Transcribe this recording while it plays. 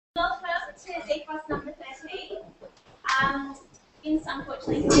to deFrost number 13. Vince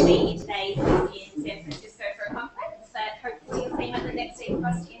unfortunately couldn't be here today. He's in San Francisco for a conference, but hopefully you'll see him at the next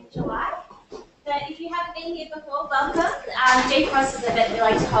deFrost in July. But if you haven't been here before, welcome. deFrost is an event we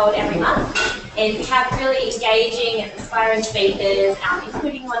like to hold every month, and we have really engaging and inspiring speakers,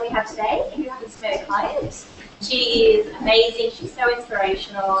 including one we have today, who happens to be a client. She is amazing, she's so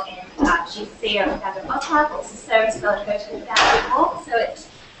inspirational, and she's CEO and founder of deFrost, so it's fellow coach and founder before, so it's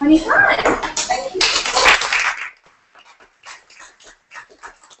Ronni Kahn. Thank you.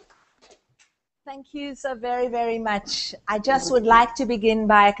 Thank you so very, very much. I just would like to begin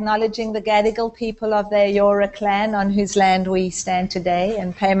by acknowledging the Gadigal people of the Eora clan on whose land we stand today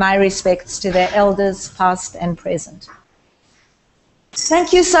and pay my respects to their elders, past and present.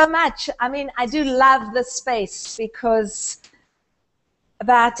 Thank you so much. I mean, I do love this space because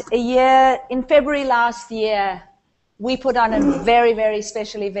about a year, in February last year, we put on a very, very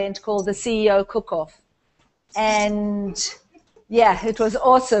special event called the CEO Cook-Off. And yeah, it was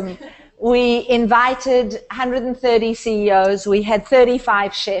awesome. We invited 130 CEOs, we had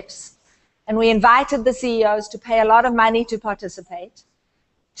 35 chefs, and we invited the CEOs to pay a lot of money to participate,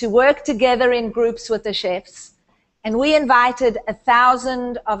 to work together in groups with the chefs, and we invited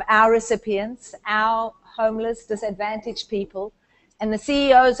 1,000 of our recipients, our homeless, disadvantaged people, and the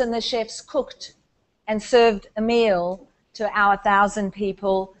CEOs and the chefs cooked and served a meal to our 1,000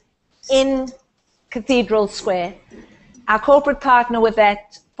 people in Cathedral Square. Our corporate partner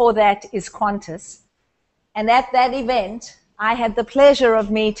for that is Qantas. And at that event, I had the pleasure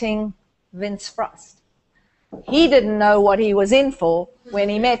of meeting Vince Frost. He didn't know what he was in for when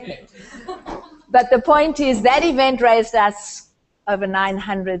he met me. But the point is that event raised us over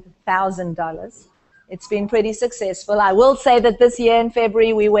 $900,000. It's been pretty successful. I will say that this year in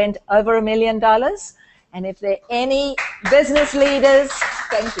February, we went over $1 million. And if there are any business leaders,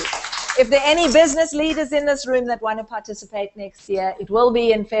 thank you. If there are any business leaders in this room that want to participate next year, it will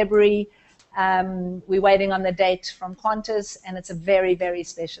be in February. We're waiting on the date from Qantas, and it's a very, very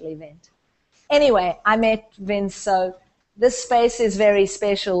special event. Anyway, I met Vince, so this space is very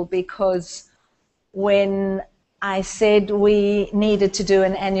special because when I said we needed to do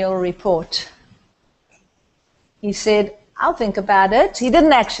an annual report, he said, I'll think about it. He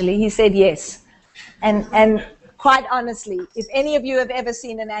didn't actually, he said yes. And quite honestly, if any of you have ever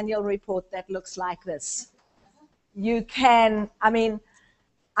seen an annual report that looks like this, you can, I mean,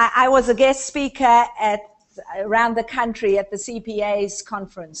 I was a guest speaker around the country at the CPA's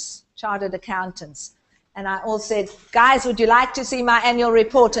conference, Chartered Accountants. And I all said, guys, would you like to see my annual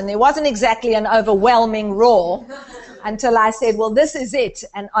report? And there wasn't exactly an overwhelming roar until I said, well, this is it.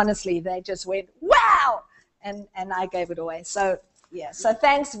 And honestly, they just went, wow! And I gave it away. So yeah, so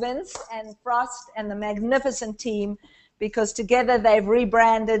thanks Vince and Frost and the magnificent team, because together they've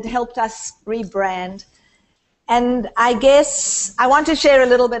rebranded, helped us rebrand. And I guess I want to share a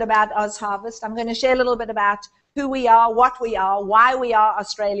little bit about Oz Harvest. I'm going to share a little bit about who we are, what we are, why we are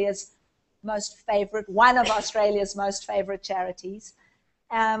Australia's most favorite, one of Australia's most favorite charities.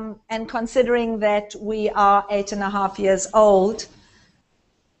 And considering that we are 8.5 years old,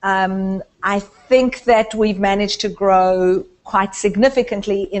 I think that we've managed to grow quite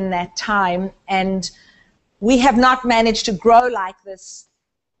significantly in that time, and we have not managed to grow like this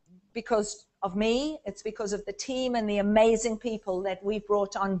because of me. It's because of the team and the amazing people that we've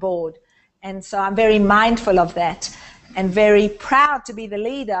brought on board, and so I'm very mindful of that and very proud to be the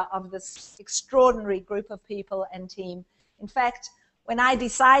leader of this extraordinary group of people and team. In fact, when I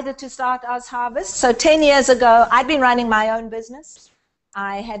decided to start Oz Harvest, so 10 years ago, I'd been running my own business.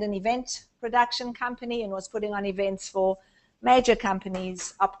 I had an event production company and was putting on events for major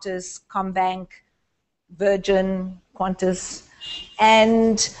companies, Optus, Combank, Virgin, Qantas.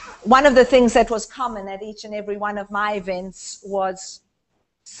 And one of the things that was common at each and every one of my events was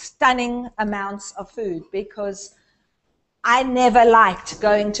stunning amounts of food, because I never liked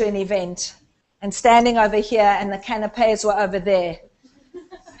going to an event and standing over here and the canapes were over there,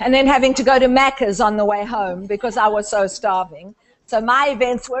 and then having to go to Macca's on the way home because I was so starving. So my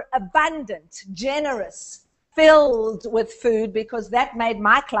events were abundant, generous, filled with food, because that made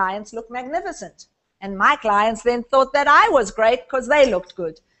my clients look magnificent. And my clients then thought that I was great because they looked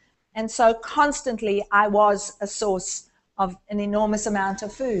good. And so constantly I was a source of an enormous amount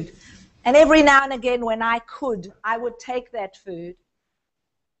of food. And every now and again when I could, I would take that food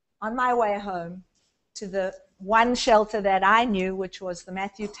on my way home to the one shelter that I knew, which was the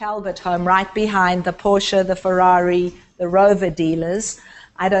Matthew Talbot home, right behind the Porsche, the Ferrari, the Rover dealers.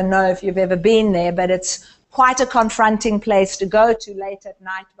 I don't know if you've ever been there, but it's quite a confronting place to go to late at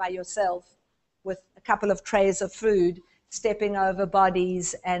night by yourself with a couple of trays of food, stepping over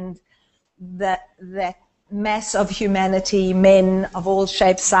bodies, and that mass of humanity, men of all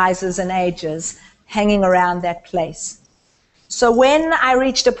shapes, sizes, and ages, hanging around that place. So when I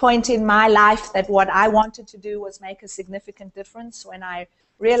reached a point in my life that what I wanted to do was make a significant difference, when I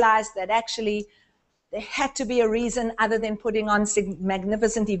realized that actually there had to be a reason other than putting on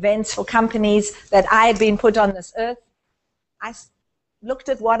magnificent events for companies, that I had been put on this earth, I looked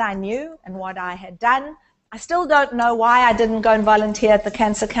at what I knew and what I had done. I still don't know why I didn't go and volunteer at the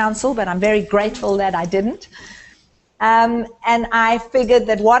Cancer Council, but I'm very grateful that I didn't. And I figured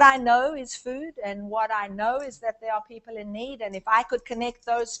that what I know is food, and what I know is that there are people in need, and if I could connect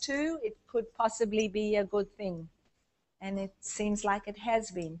those two, it could possibly be a good thing. And it seems like it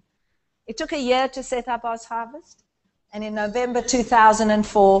has been. It took a year to set up Oz Harvest, and in November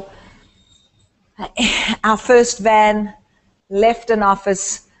 2004, our first van left an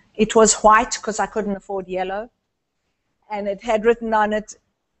office. It was white because I couldn't afford yellow, and it had written on it,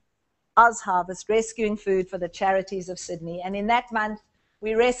 Oz Harvest, rescuing food for the charities of Sydney. And in that month,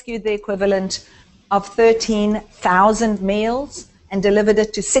 we rescued the equivalent of 13,000 meals and delivered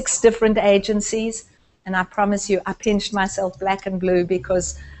it to 6 different agencies. And I promise you, I pinched myself black and blue,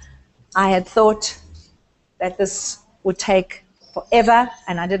 because I had thought that this would take forever,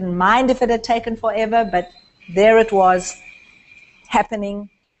 and I didn't mind if it had taken forever, but there it was, happening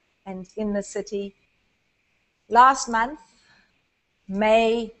and in the city. Last month,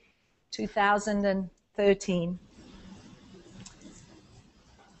 May 2013,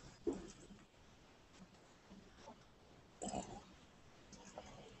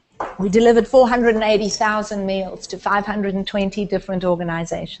 we delivered 480,000 meals to 520 different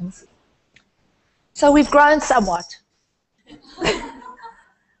organizations. So we've grown somewhat.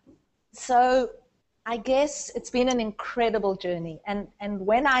 So I guess it's been an incredible journey. And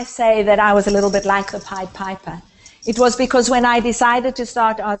when I say that I was a little bit like the Pied Piper, it was because when I decided to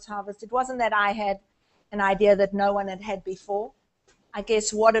start Oz Harvest, it wasn't that I had an idea that no one had had before. I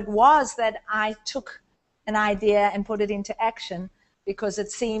guess what it was, that I took an idea and put it into action, because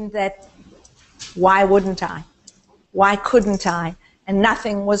it seemed that why wouldn't I? Why couldn't I? And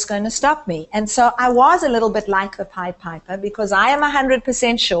nothing was going to stop me. And so I was a little bit like the Pied Piper, because I am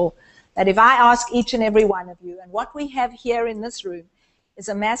 100% sure that if I ask each and every one of you, and what we have here in this room is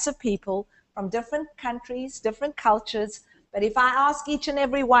a mass of people from different countries, different cultures, but if I ask each and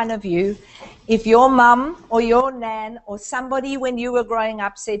every one of you, if your mum or your nan or somebody when you were growing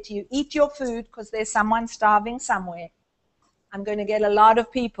up said to you, eat your food because there's someone starving somewhere, I'm going to get a lot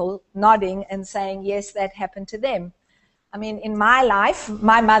of people nodding and saying, yes, that happened to them. I mean, in my life,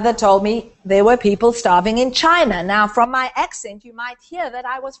 my mother told me there were people starving in China. Now, from my accent, you might hear that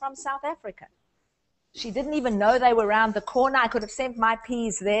I was from South Africa. She didn't even know they were around the corner. I could have sent my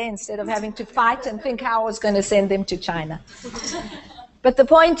peas there instead of having to fight and think how I was going to send them to China. But the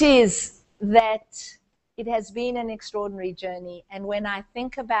point is that it has been an extraordinary journey. And when I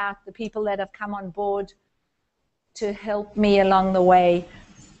think about the people that have come on board to help me along the way,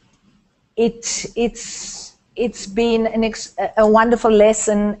 it's been a wonderful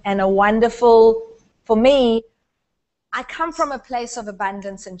lesson, and a wonderful, for me, I come from a place of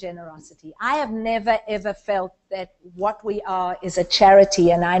abundance and generosity. I have never, ever felt that what we are is a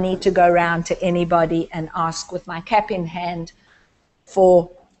charity and I need to go around to anybody and ask with my cap in hand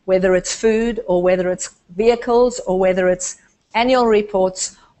for whether it's food or whether it's vehicles or whether it's annual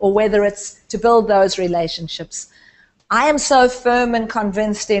reports or whether it's to build those relationships. I am so firm and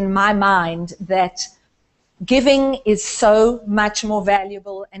convinced in my mind that giving is so much more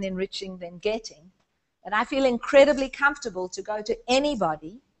valuable and enriching than getting, that I feel incredibly comfortable to go to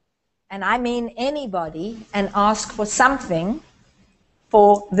anybody, and I mean anybody, and ask for something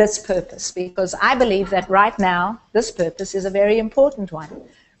for this purpose, because I believe that right now this purpose is a very important one.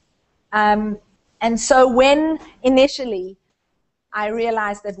 And so when initially I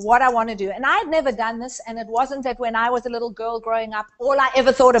realized that what I want to do, and I had never done this, and it wasn't that when I was a little girl growing up, all I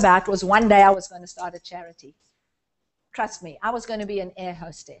ever thought about was one day I was going to start a charity. Trust me, I was going to be an air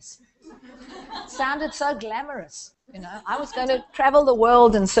hostess. It sounded so glamorous, you know. I was going to travel the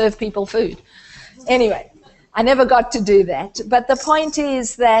world and serve people food. Anyway, I never got to do that. But the point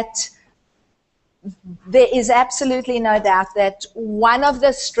is that there is absolutely no doubt that one of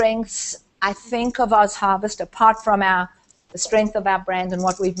the strengths, I think, of Oz Harvest, apart from the strength of our brand and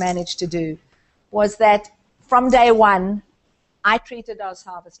what we've managed to do, was that from day one, I treated Oz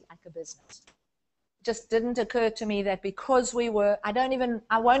Harvest like a business. It just didn't occur to me that because we were, I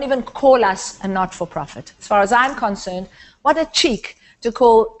won't even call us a not-for-profit. As far as I'm concerned, what a cheek to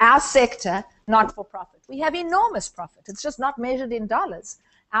call our sector not-for-profit. We have enormous profit. It's just not measured in dollars.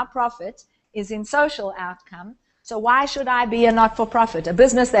 Our profit is in social outcome. So why should I be a not-for-profit? A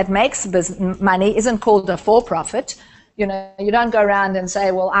business that makes money isn't called a for-profit. You know, you don't go around and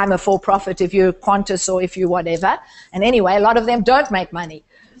say, well, I'm a for-profit if you're Qantas or if you whatever. And anyway, a lot of them don't make money.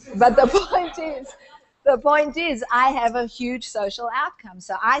 But the point is, I have a huge social outcome.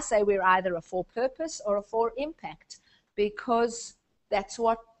 So I say we're either a for-purpose or a for-impact, because that's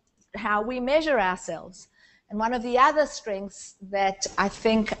how we measure ourselves. And one of the other strengths that I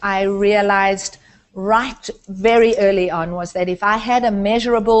think I realized right very early on was that if I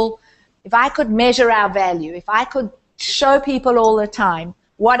could measure our value, if I could show people all the time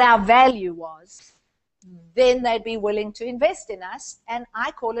what our value was, then they'd be willing to invest in us. And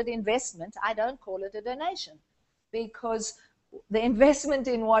I call it investment. I don't call it a donation, because the investment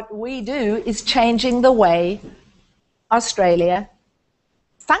in what we do is changing the way Australia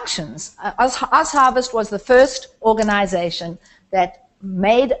functions. OzHarvest was the first organization that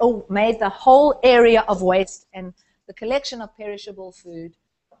made the whole area of waste and the collection of perishable food.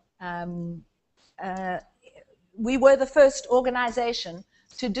 We were the first organization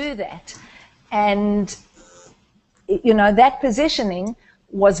to do that. And, you know, that positioning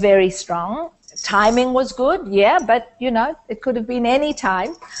was very strong. Timing was good, yeah, but, you know, it could have been any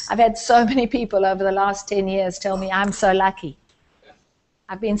time. I've had so many people over the last 10 years tell me I'm so lucky.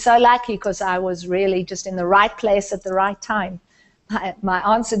 I've been so lucky because I was really just in the right place at the right time. My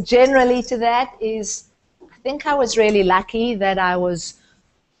answer generally to that is, I think I was really lucky that I was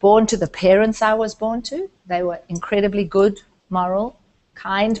born to the parents I was born to. They were incredibly good, moral,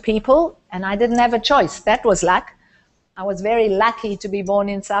 kind people, and I didn't have a choice. That was luck. I was very lucky to be born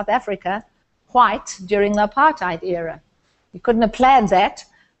in South Africa, white, during the apartheid era. You couldn't have planned that,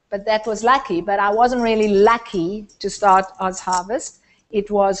 but that was lucky. But I wasn't really lucky to start OzHarvest.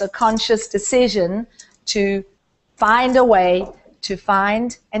 It was a conscious decision to find a way to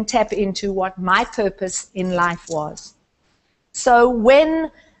find and tap into what my purpose in life was. So when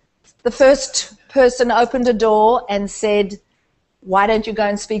the first person opened a door and said, why don't you go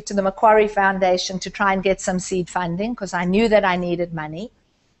and speak to the Macquarie Foundation to try and get some seed funding, because I knew that I needed money.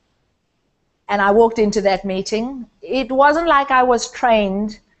 And I walked into that meeting. It wasn't like I was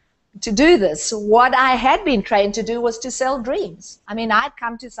trained to do this. What I had been trained to do was to sell dreams. I mean, I'd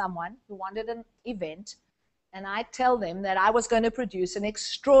come to someone who wanted an event, and I'd tell them that I was going to produce an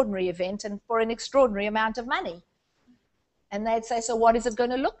extraordinary event and for an extraordinary amount of money. And they'd say, so what is it going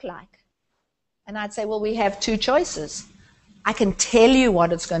to look like? And I'd say, well, we have two choices. I can tell you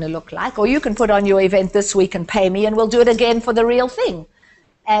what it's going to look like, or you can put on your event this week and pay me, and we'll do it again for the real thing.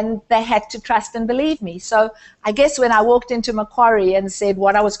 And they had to trust and believe me. So I guess when I walked into Macquarie and said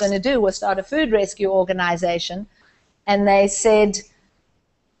what I was going to do was start a food rescue organization, and they said,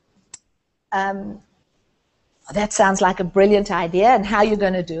 that sounds like a brilliant idea, and how are you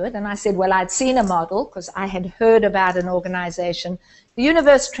going to do it? And I said, well, I'd seen a model because I had heard about an organization. The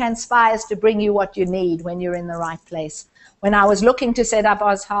universe transpires to bring you what you need when you're in the right place. When I was looking to set up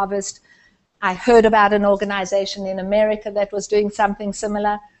OzHarvest, I heard about an organization in America that was doing something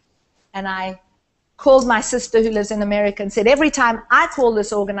similar, and I called my sister who lives in America and said, every time I call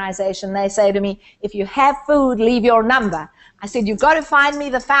this organization, they say to me, if you have food, leave your number. I said, you've got to find me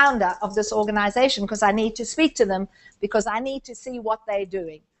the founder of this organization because I need to speak to them, because I need to see what they're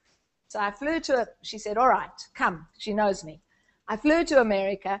doing. So I flew to her. She said, all right, come. She knows me. I flew to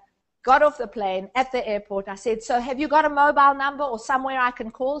America, got off the plane at the airport. I said, so have you got a mobile number or somewhere I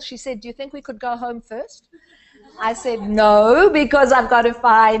can call? She said, do you think we could go home first? I said, no, because I've got to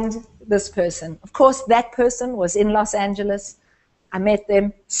find this person. Of course, that person was in Los Angeles. I met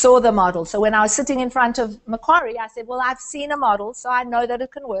them, saw the model. So when I was sitting in front of Macquarie, I said, well, I've seen a model, so I know that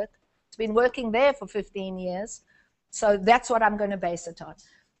it can work. It's been working there for 15 years. So that's what I'm going to base it on.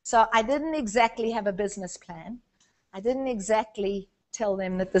 So I didn't exactly have a business plan. I didn't exactly tell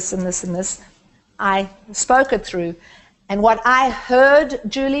them that this and this and this. I spoke it through. And what I heard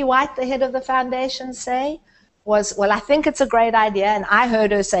Julie White, the head of the foundation, say was, well, I think it's a great idea. And I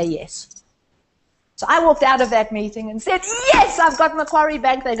heard her say yes. So I walked out of that meeting and said, yes, I've got Macquarie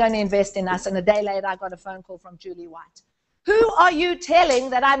Bank. They're going to invest in us. And a day later, I got a phone call from Julie White. Who are you telling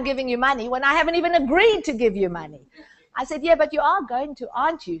that I'm giving you money when I haven't even agreed to give you money? I said, yeah, but you are going to,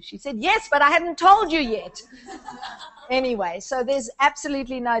 aren't you? She said, yes, but I hadn't told you yet. Anyway, so there's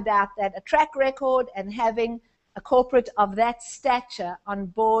absolutely no doubt that a track record and having a corporate of that stature on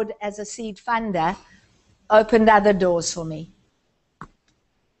board as a seed funder opened other doors for me.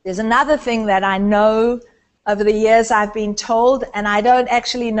 There's another thing that I know over the years I've been told, and I don't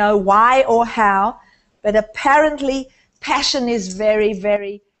actually know why or how, but apparently passion is very,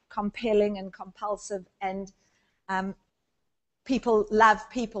 very compelling and compulsive, and people love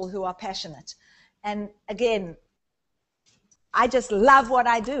people who are passionate. And again, I just love what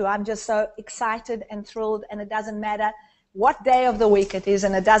I do. I'm just so excited and thrilled, and it doesn't matter what day of the week it is,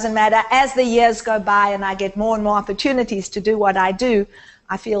 and it doesn't matter as the years go by and I get more and more opportunities to do what I do.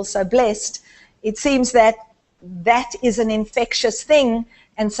 I feel so blessed. It seems that that is an infectious thing,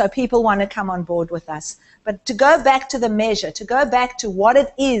 and so people want to come on board with us. But to go back to the measure, to go back to what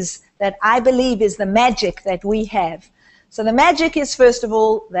it is that I believe is the magic that we have. So the magic is, first of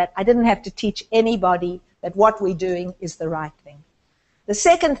all, that I didn't have to teach anybody that what we're doing is the right thing. The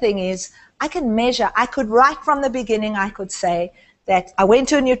second thing is I can measure. I could, right from the beginning, I could say that I went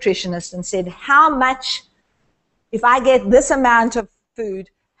to a nutritionist and said, how much, if I get this amount of food,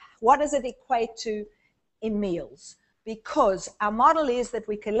 what does it equate to in meals? Because our model is that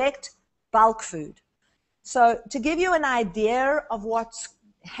we collect bulk food. So to give you an idea of what's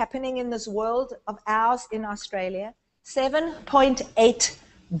happening in this world of ours in Australia, $7.8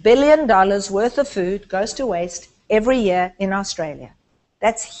 billion worth of food goes to waste every year in Australia.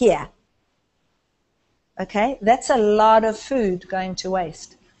 That's here. Okay? That's a lot of food going to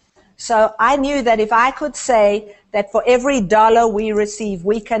waste. So I knew that if I could say that for every dollar we receive,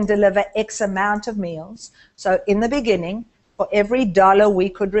 we can deliver X amount of meals. So in the beginning, for every dollar we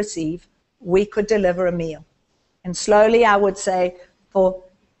could receive, we could deliver a meal. And slowly I would say for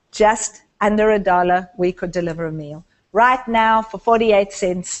just under $1, we could deliver a meal. Right now, for 48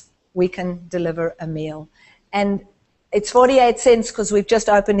 cents, we can deliver a meal. And it's 48 cents because we've just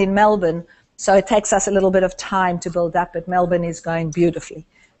opened in Melbourne, so it takes us a little bit of time to build up, but Melbourne is going beautifully.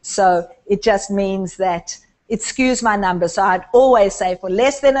 So it just means that it skews my numbers. So I'd always say for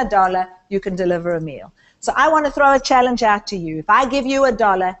less than $1, you can deliver a meal. So I want to throw a challenge out to you. If I give you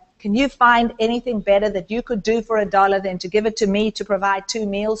 $1, can you find anything better that you could do for $1 than to give it to me to provide 2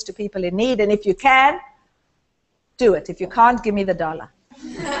 meals to people in need? And if you can, do it. If you can't, give me the $1.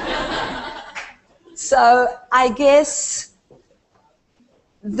 So I guess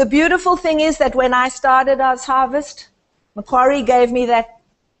the beautiful thing is that when I started Oz Harvest, Macquarie gave me that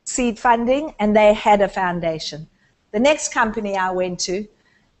seed funding, and they had a foundation. The next company I went to,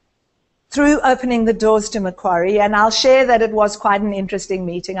 through opening the doors to Macquarie, and I'll share that it was quite an interesting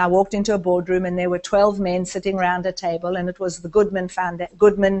meeting. I walked into a boardroom, and there were 12 men sitting around a table, and it was the Greg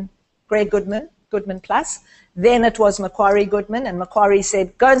Goodman Plus. Then it was Macquarie Goodman, and Macquarie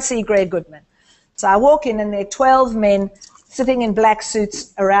said, go and see Greg Goodman. So I walk in, and there are 12 men sitting in black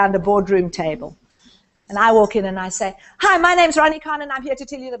suits around a boardroom table. And I walk in and I say, hi, my name's Ronni Kahn, and I'm here to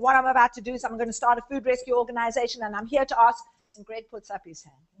tell you that what I'm about to do is I'm going to start a food rescue organization, and I'm here to ask. And Greg puts up his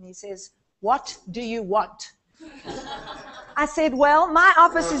hand, and he says, what do you want? I said, well, my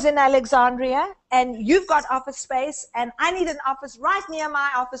office is in Alexandria, and you've got office space, and I need an office right near my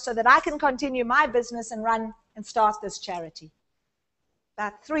office so that I can continue my business and run and start this charity.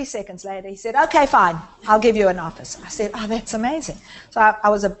 About 3 seconds later, he said, okay, fine, I'll give you an office. I said, oh, that's amazing. So I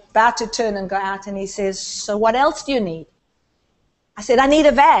was about to turn and go out, and he says, so what else do you need? I said, I need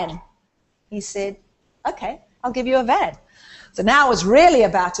a van. He said, okay, I'll give you a van. So now I was really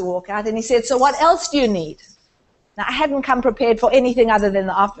about to walk out, and he said, so what else do you need? Now, I hadn't come prepared for anything other than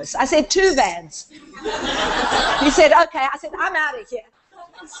the office. I said, 2 vans. He said, okay. I said, I'm out of here.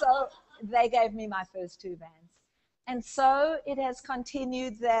 So they gave me my first 2 vans. And so it has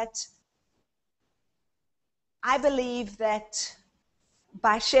continued that I believe that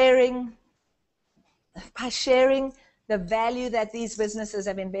by sharing the value that these businesses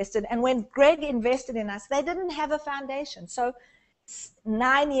have invested, and when Greg invested in us, they didn't have a foundation. So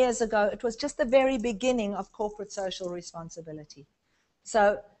 9 years ago, it was just the very beginning of corporate social responsibility.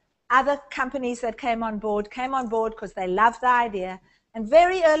 So other companies that came on board because they loved the idea. And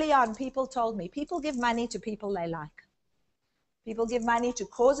very early on, people told me, people give money to people they like. People give money to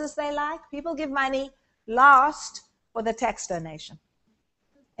causes they like. People give money last for the tax donation.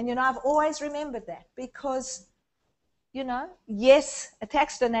 And, I've always remembered that because, yes, a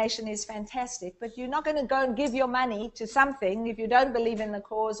tax donation is fantastic, but you're not going to go and give your money to something if you don't believe in the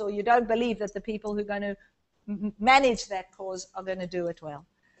cause or you don't believe that the people who are going to manage that cause are going to do it well.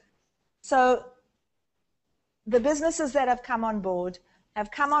 So the businesses that have come on board, and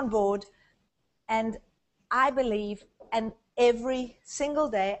I believe, and every single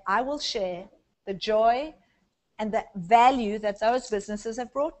day I will share the joy and the value that those businesses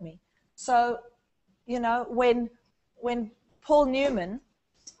have brought me. So, when Paul Newman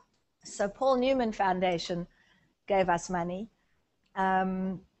Foundation gave us money,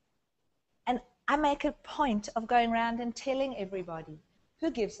 and I make a point of going around and telling everybody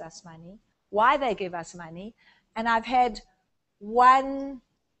who gives us money, why they give us money, and I've had one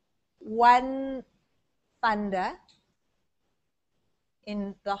funder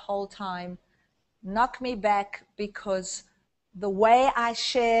in the whole time knock me back because the way I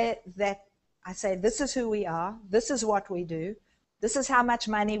share that, I say, this is who we are, this is what we do, this is how much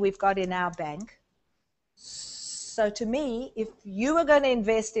money we've got in our bank. So to me, if you were going to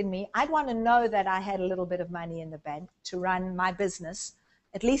invest in me, I'd want to know that I had a little bit of money in the bank to run my business,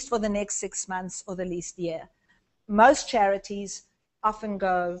 at least for the next 6 months or the least year. Most charities often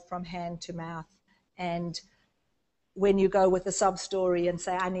go from hand to mouth. And when you go with a sob story and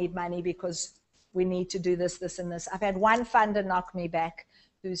say, I need money because we need to do this, this, and this. I've had one funder knock me back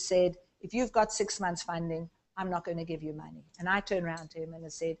who said, if you've got 6 months funding, I'm not going to give you money. And I turned around to him and I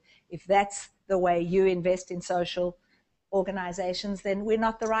said, if that's the way you invest in social organizations, then we're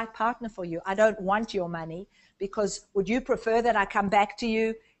not the right partner for you. I don't want your money, because would you prefer that I come back to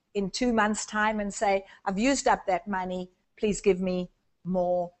you in 2 months' time and say, I've used up that money, please give me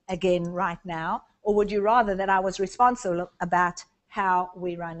more again right now? Or would you rather that I was responsible about how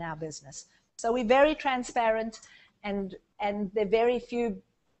we run our business? So we're very transparent, and there are very few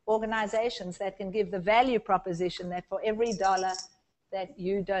organizations that can give the value proposition that for every dollar that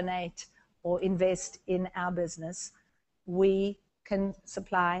you donate or invest in our business, we can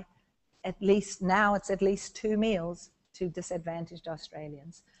supply at least 2 meals to disadvantaged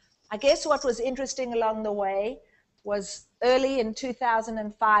Australians. I guess what was interesting along the way was early in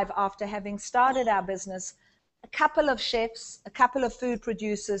 2005, after having started our business, a couple of chefs, a couple of food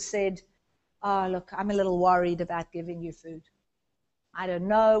producers said, oh, look, I'm a little worried about giving you food. I don't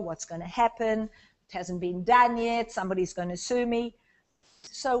know what's going to happen. It hasn't been done yet. Somebody's going to sue me.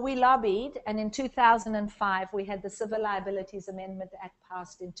 So we lobbied, and in 2005, we had the Civil Liabilities Amendment Act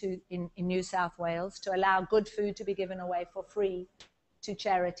passed in New South Wales to allow good food to be given away for free to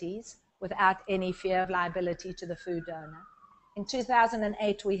charities without any fear of liability to the food donor. In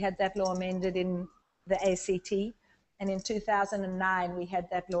 2008, we had that law amended in the ACT, and in 2009, we had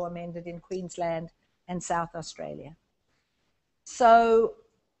that law amended in Queensland and South Australia. So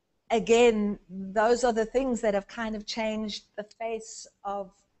again, those are the things that have kind of changed the face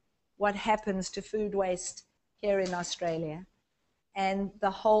of what happens to food waste here in Australia. And the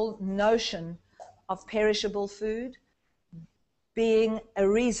whole notion of perishable food being a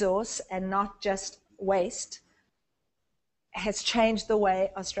resource and not just waste has changed the way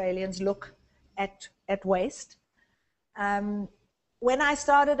Australians look at waste. When I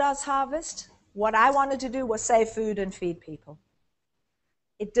started OzHarvest, what I wanted to do was save food and feed people.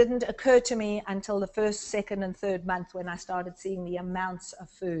 It didn't occur to me until the first, second, and third month when I started seeing the amounts of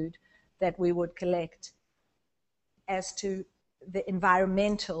food that we would collect as to the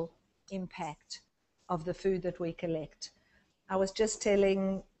environmental impact of the food that we collect. I was just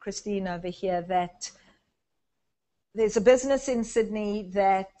telling Christine over here that there's a business in Sydney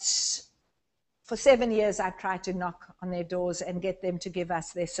that for 7 years I've tried to knock on their doors and get them to give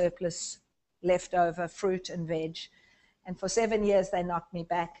us their surplus leftover fruit and veg. And for 7 years, they knocked me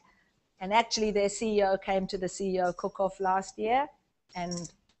back. And actually, their CEO came to the CEO cook-off last year.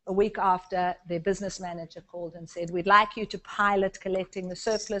 And a week after, their business manager called and said, we'd like you to pilot collecting the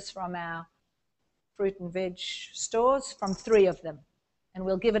surplus from our fruit and veg stores, from 3 of them. And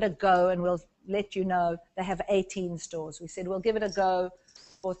we'll give it a go, and we'll let you know. They have 18 stores. We said, we'll give it a go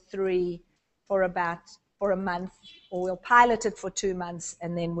for 3 for a month, or we'll pilot it for 2 months,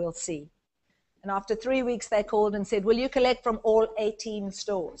 and then we'll see. And after 3 weeks, they called and said, will you collect from all 18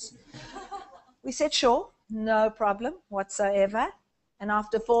 stores? We said, sure, no problem whatsoever. And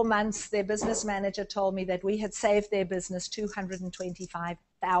after 4 months, their business manager told me that we had saved their business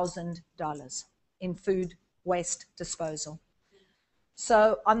 $225,000 in food waste disposal.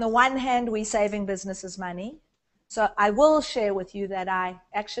 So on the one hand, we're saving businesses money. So I will share with you that I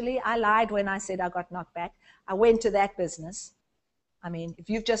lied when I said I got knocked back. I went to that business. I mean, if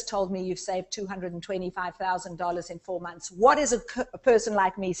you've just told me you've saved $225,000 in 4 months, what is a person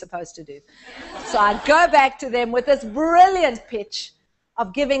like me supposed to do? So I go back to them with this brilliant pitch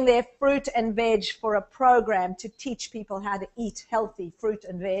of giving their fruit and veg for a program to teach people how to eat healthy fruit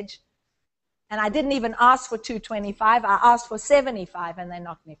and veg. And I didn't even ask for $225, I asked for $75, and they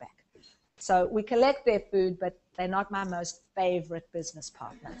knocked me back. So we collect their food, but they're not my most favorite business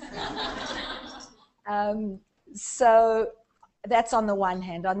partner. So that's on the one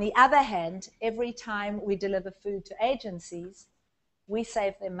hand. On the other hand, every time we deliver food to agencies, we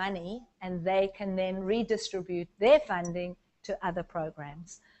save them money, and they can then redistribute their funding to other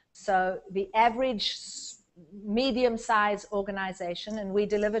programs. So the average medium-sized organization, and we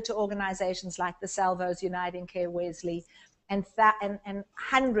deliver to organizations like the Salvos, Uniting Care, Wesley, and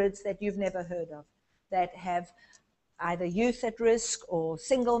hundreds that you've never heard of, that have either youth at risk or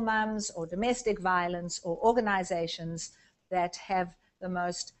single mums or domestic violence, or organizations that have the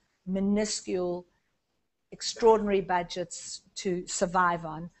most minuscule extraordinary budgets to survive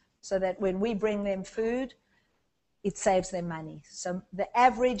on, so that when we bring them food, it saves them money. So the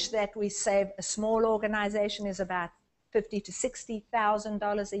average that we save a small organization is about $50,000 to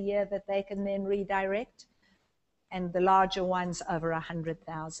 $60,000 a year that they can then redirect, and the larger ones over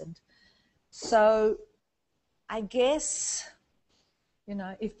 $100,000. So I guess, you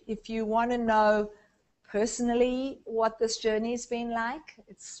know, if you want to know personally what this journey has been like,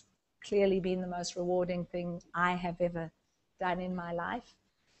 it's clearly been the most rewarding thing I have ever done in my life.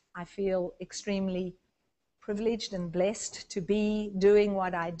 I feel extremely privileged and blessed to be doing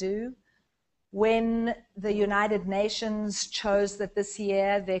what I do. When the United Nations chose that this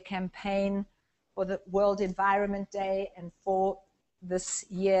year their campaign for the World Environment Day and for this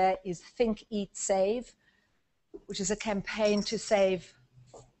year is Think, Eat, Save, which is a campaign to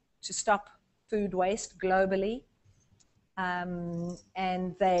stop food waste globally.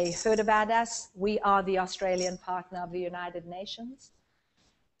 And they heard about us. We are the Australian partner of the United Nations.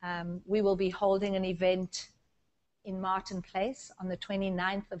 We will be holding an event in Martin Place on the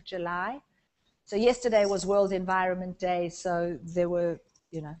 29th of July. So yesterday was World Environment Day, so there were,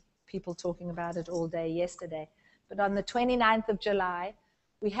 you know, people talking about it all day yesterday. But on the 29th of July,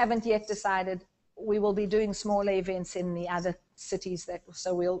 we haven't yet decided. We will be doing smaller events in the other cities.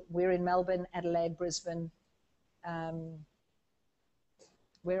 So we're in Melbourne, Adelaide, Brisbane.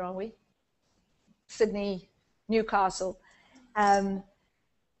 Where are we? Sydney, Newcastle.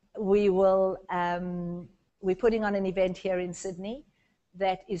 We're putting on an event here in Sydney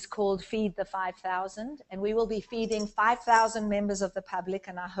that is called Feed the 5,000, and we will be feeding 5,000 members of the public,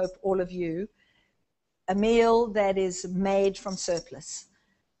 and I hope all of you, a meal that is made from surplus.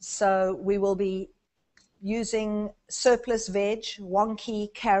 So we will be using surplus veg,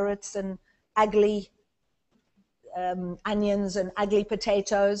 wonky carrots and ugly onions and ugly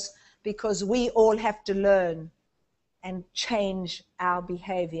potatoes, because we all have to learn and change our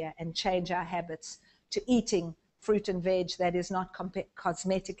behavior and change our habits to eating fruit and veg that is not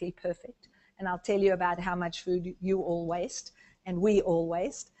cosmetically perfect. And I'll tell you about how much food you all waste and we all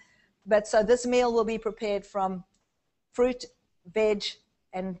waste. But so this meal will be prepared from fruit, veg,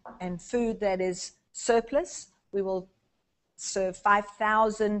 and food that is surplus. We will serve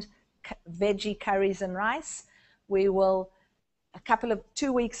 5,000 veggie curries and rice. We will,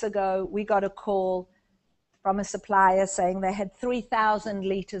 2 weeks ago, we got a call from a supplier saying they had 3,000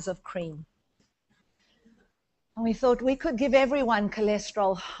 liters of cream. And we thought we could give everyone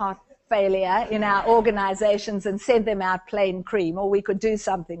cholesterol, heart failure in our organizations and send them out plain cream, or we could do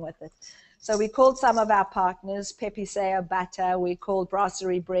something with it. So we called some of our partners, Pepiceo Butter, we called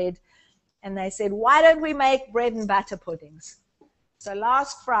Brasserie Bread, and they said, why don't we make bread and butter puddings? So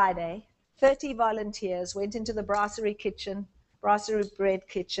last Friday, 30 volunteers went into the Brasserie Bread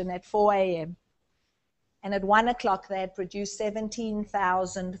kitchen at 4 a.m. And at 1 o'clock, they had produced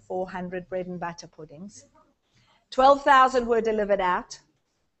 17,400 bread and butter puddings. 12,000 were delivered out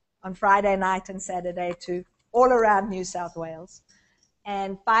on Friday night and Saturday to all around New South Wales.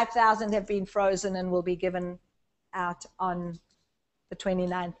 And 5,000 have been frozen and will be given out on the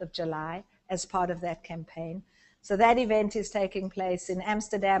 29th of July as part of that campaign. So that event is taking place in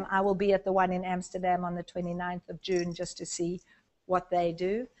Amsterdam. I will be at the one in Amsterdam on the 29th of June just to see what they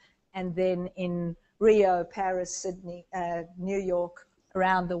do. And then in Rio, Paris, Sydney, New York,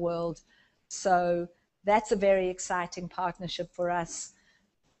 around the world. So that's a very exciting partnership for us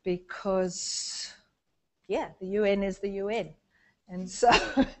because, yeah, the UN is the UN. And so,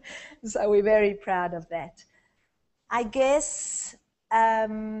 so we're very proud of that. I guess I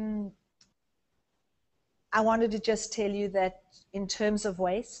wanted to just tell you that in terms of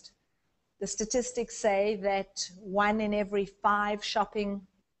waste, the statistics say that 1 in every 5 shopping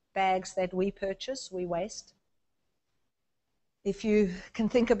bags that we purchase, we waste. If you can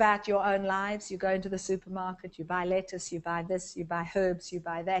think about your own lives, you go into the supermarket, you buy lettuce, you buy this, you buy herbs, you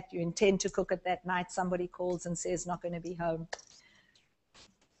buy that, you intend to cook it that night, somebody calls and says not going to be home.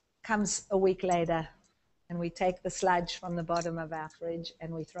 Comes a week later, and we take the sludge from the bottom of our fridge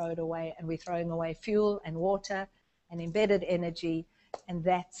and we throw it away, and we're throwing away fuel and water and embedded energy, and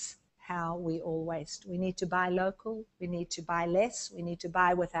that's how we all waste. We need to buy local, we need to buy less, we need to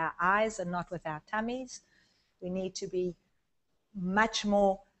buy with our eyes and not with our tummies. We need to be much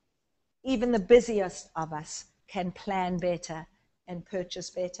more, even the busiest of us can plan better and purchase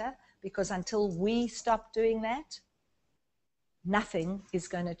better, because until we stop doing that, nothing is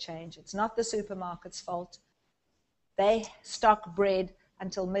going to change. It's not the supermarket's fault. They stock bread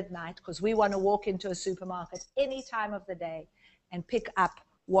until midnight because we want to walk into a supermarket any time of the day and pick up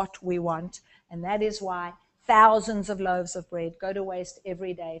what we want. And that is why thousands of loaves of bread go to waste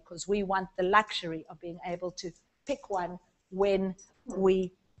every day because we want the luxury of being able to pick one when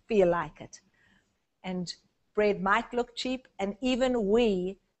we feel like it. And bread might look cheap, and even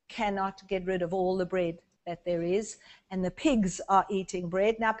we cannot get rid of all the bread that there is, and the pigs are eating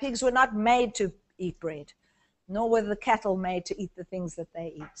bread. Now, pigs were not made to eat bread, nor were the cattle made to eat the things that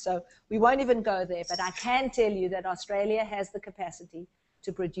they eat. So we won't even go there, but I can tell you that Australia has the capacity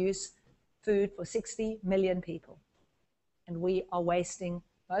to produce food for 60 million people. And we are wasting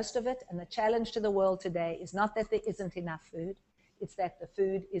most of it. And the challenge to the world today is not that there isn't enough food, it's that the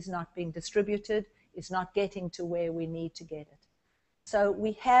food is not being distributed, is not getting to where we need to get it. So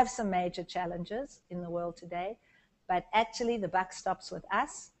we have some major challenges in the world today, but actually the buck stops with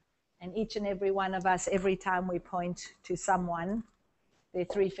us. And each and every one of us, every time we point to someone, there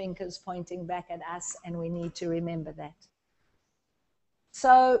are three fingers pointing back at us, and we need to remember that.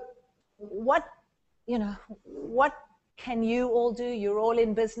 So what can you all do? You're all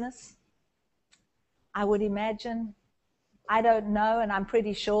in business. I would imagine, I don't know, and I'm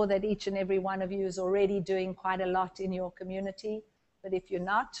pretty sure that each and every one of you is already doing quite a lot in your community. But if you're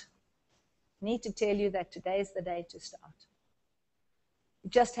not, I need to tell you that today is the day to start. You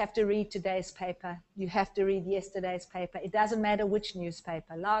just have to read today's paper. You have to read yesterday's paper. It doesn't matter which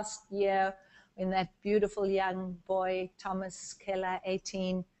newspaper. Last year, when that beautiful young boy, Thomas Keller,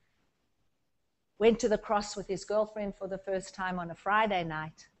 18, went to the cross with his girlfriend for the first time on a Friday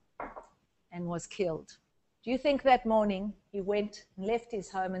night and was killed. Do you think that morning he went and left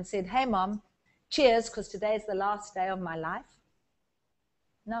his home and said, "Hey, Mom, cheers, because today is the last day of my life"?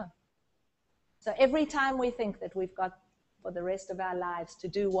 No. So every time we think that we've got for the rest of our lives to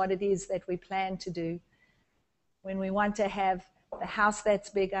do what it is that we plan to do, when we want to have the house that's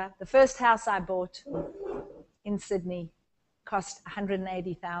bigger. The first house I bought in Sydney cost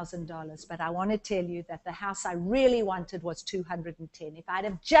 $180,000, but I want to tell you that the house I really wanted was $210,000. If I'd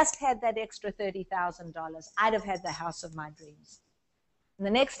have just had that extra $30,000, I'd have had the house of my dreams. And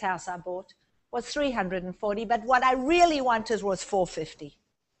the next house I bought was $340,000, but what I really wanted was $450,000.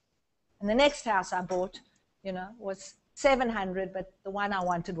 And the next house I bought, was $700,000, but the one I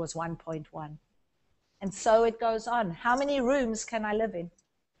wanted was $1.1 million. And so it goes on. How many rooms can I live in?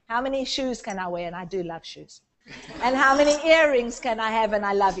 How many shoes can I wear? And I do love shoes. And how many earrings can I have? And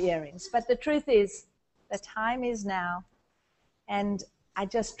I love earrings. But the truth is, the time is now. And I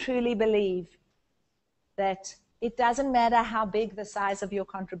just truly believe that it doesn't matter how big the size of your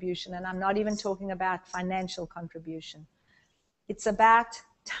contribution, and I'm not even talking about financial contribution. It's about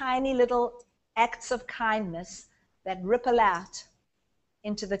tiny little acts of kindness that ripple out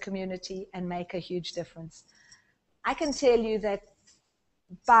into the community and make a huge difference. I can tell you that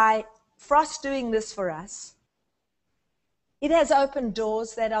by Frost doing this for us, it has opened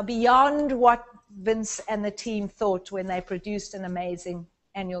doors that are beyond what Vince and the team thought when they produced an amazing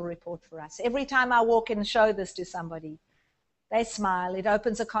annual report for us. Every time I walk in and show this to somebody, they smile, it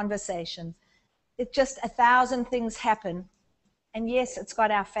opens a conversation. It just 1,000 things happen. And yes, it's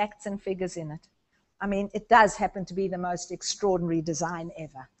got our facts and figures in it. I mean, it does happen to be the most extraordinary design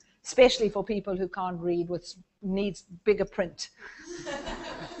ever, especially for people who can't read, which needs bigger print.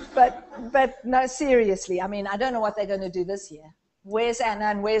 But no, seriously, I mean, I don't know what they're going to do this year. Where's Anna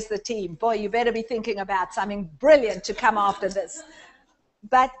and where's the team? Boy, you better be thinking about something brilliant to come after this.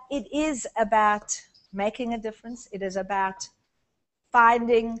 But it is about making a difference. It is about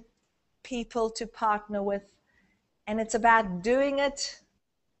finding people to partner with. And it's about doing it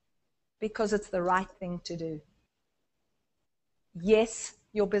because it's the right thing to do. Yes,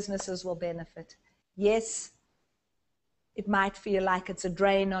 your businesses will benefit. Yes, it might feel like it's a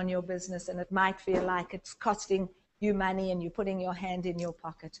drain on your business, and it might feel like it's costing you money and you're putting your hand in your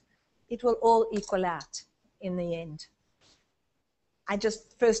pocket. It will all equal out in the end. I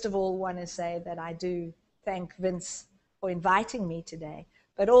just, first of all, want to say that I do thank Vince for inviting me today,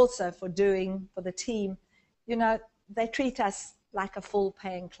 but also for doing, for the team, they treat us like a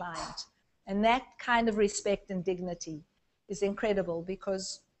full-paying client. And that kind of respect and dignity is incredible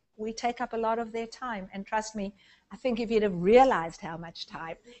because we take up a lot of their time. And trust me, I think if he'd have realized how much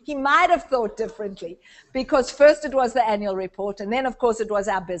time, he might have thought differently. Because first it was the annual report, and then, of course, it was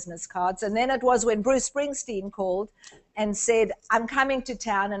our business cards. And then it was when Bruce Springsteen called and said, "I'm coming to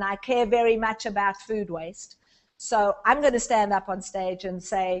town and I care very much about food waste. So I'm going to stand up on stage and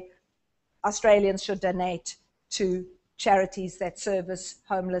say Australians should donate to charities that service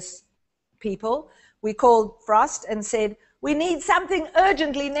homeless people." We called Frost and said, "We need something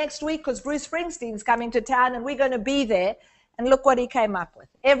urgently next week because Bruce Springsteen's coming to town and we're going to be there." And look what he came up with.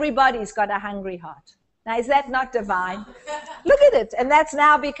 Everybody's got a hungry heart. Now, is that not divine? Look at it. And that's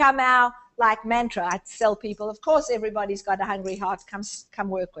now become our like mantra. I tell people, of course, everybody's got a hungry heart. Come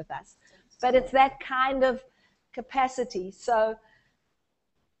work with us. But it's that kind of capacity. So,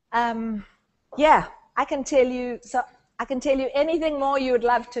 yeah, I can tell you. So I can tell you anything more you would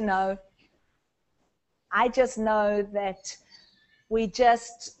love to know. I just know that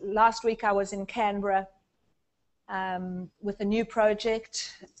last week I was in Canberra with a new project,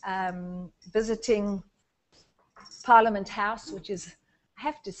 visiting Parliament House, which is, I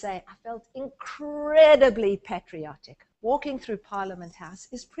have to say, I felt incredibly patriotic. Walking through Parliament House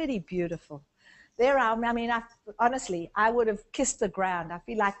is pretty beautiful. Honestly, I would have kissed the ground. I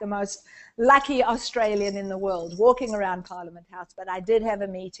feel like the most lucky Australian in the world walking around Parliament House. But I did have a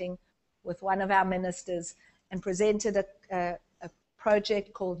meeting with one of our ministers and presented a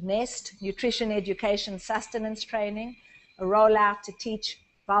project called NEST, Nutrition, Education, Sustenance Training, a rollout to teach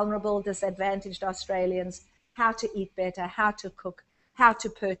vulnerable, disadvantaged Australians how to eat better, how to cook, how to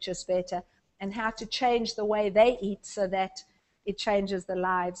purchase better, and how to change the way they eat so that it changes the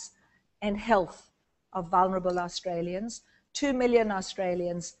lives and health of vulnerable Australians. 2 million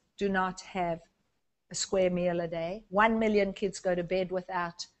Australians do not have a square meal a day. 1 million kids go to bed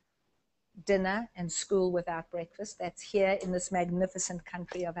without dinner and school without breakfast. That's here in this magnificent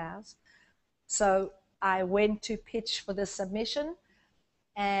country of ours. So I went to pitch for this submission,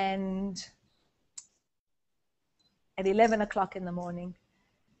 and at 11 o'clock in the morning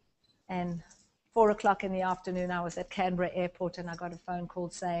and 4 o'clock in the afternoon, I was at Canberra Airport, and I got a phone call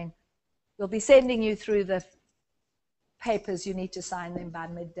saying, we'll be sending you through the papers. You need to sign them by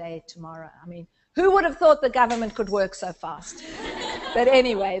midday tomorrow. I mean, who would have thought the government could work so fast? But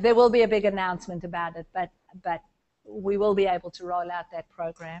anyway, there will be a big announcement about it, but we will be able to roll out that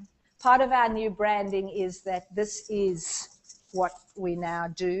program. Part of our new branding is that this is what we now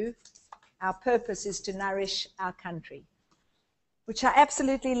do. Our purpose is to nourish our country, which I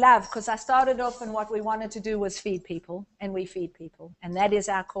absolutely love, because I started off and what we wanted to do was feed people, and we feed people. And that is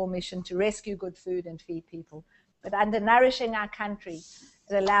our core mission, to rescue good food and feed people. But under nourishing our country,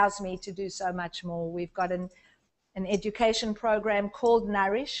 it allows me to do so much more. We've got an education program called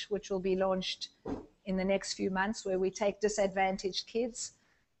Nourish, which will be launched in the next few months, where we take disadvantaged kids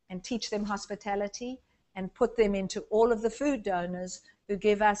and teach them hospitality and put them into all of the food donors who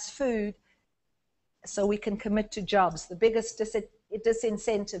give us food so we can commit to jobs. The biggest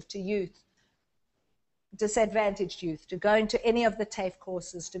disincentive to youth, disadvantaged youth, to go into any of the TAFE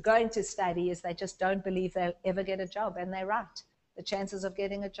courses, to go into study, is they just don't believe they'll ever get a job, and they're right. The chances of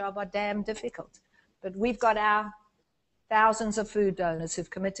getting a job are damn difficult. But we've got our thousands of food donors who've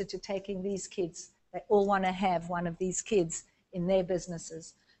committed to taking these kids. They all want to have one of these kids in their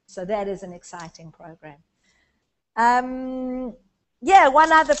businesses. So that is an exciting program. Yeah,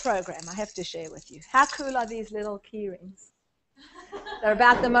 one other program I have to share with you. How cool are these little key rings? They're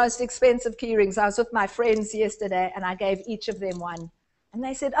about the most expensive key rings. I was with my friends yesterday, and I gave each of them one. And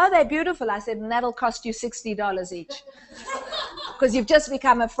they said, oh, they're beautiful. I said, and that'll cost you $60 each. Because you've just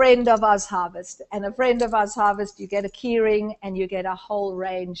become a friend of Oz Harvest. And a friend of Oz Harvest, you get a key ring and you get a whole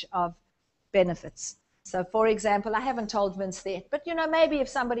range of benefits. So, for example, I haven't told Vince yet, but, maybe if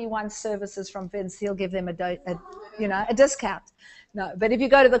somebody wants services from Vince, he'll give them a discount. No, but if you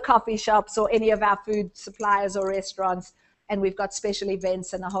go to the coffee shops or any of our food suppliers or restaurants, and we've got special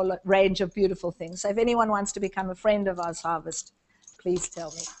events and a whole range of beautiful things. So if anyone wants to become a friend of Oz Harvest, please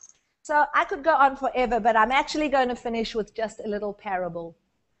tell me. So I could go on forever, but I'm actually going to finish with just a little parable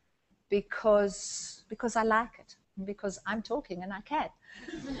because I like it, and because I'm talking and I can.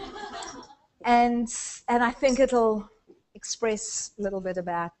 And I think it'll express a little bit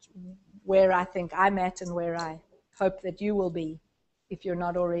about where I think I'm at and where I hope that you will be if you're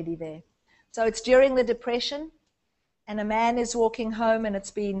not already there. So it's during the Depression, and a man is walking home, and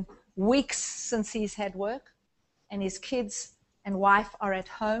it's been weeks since he's had work, and his kids and wife are at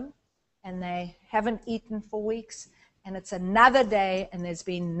home, and they haven't eaten for weeks, and it's another day, and there's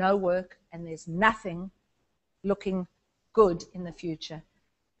been no work, and there's nothing looking good in the future.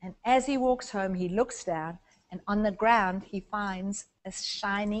 And as he walks home, he looks down, and on the ground, he finds a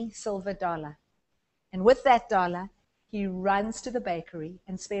shiny silver dollar. And with that dollar, he runs to the bakery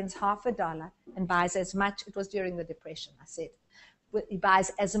and spends $50 and buys as much. It was during the Depression, I said. He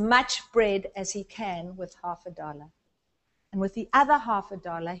buys as much bread as he can with $50. And with the other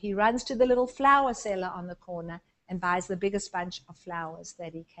 $50, he runs to the little flour seller on the corner and buys the biggest bunch of flowers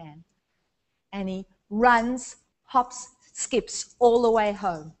that he can. And he runs, hops, skips all the way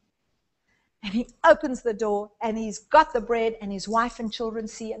home. And he opens the door, and he's got the bread, and his wife and children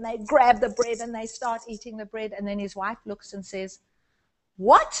see, and they grab the bread, and they start eating the bread. And then his wife looks and says,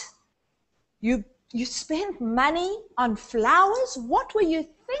 what? You spent money on flowers? What were you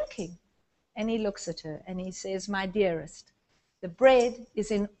thinking? And he looks at her and he says, my dearest, the bread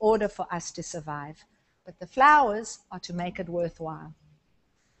is in order for us to survive, but the flowers are to make it worthwhile.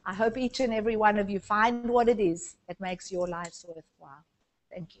 I hope each and every one of you find what it is that makes your lives worthwhile.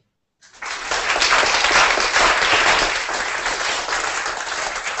 Thank you.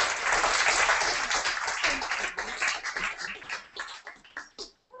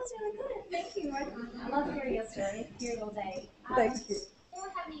 Thank you, Ronni. I love hearing your story. Hear it all day. Thank you.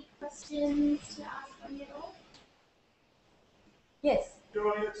 Anyone have any questions to ask Ronni at all? Yes.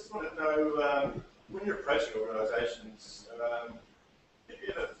 Ronni, I just want to know, when you're approaching organisations, if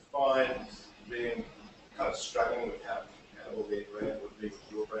you ever find being kind of struggling with how accountable their brand would be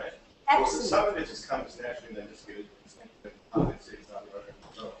with your brand? Absolutely. Or some of it just comes naturally and they just get it part of their seats out of their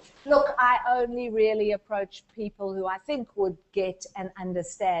own. Look, I only really approach people who I think would get and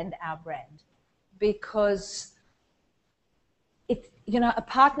understand our brand, because a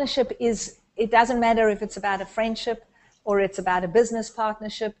partnership it doesn't matter if it's about a friendship or it's about a business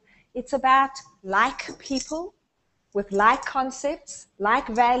partnership. It's about like people with like concepts, like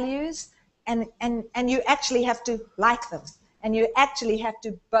values, and you actually have to like them, and you actually have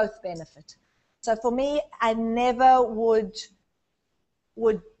to both benefit. So for me, I never would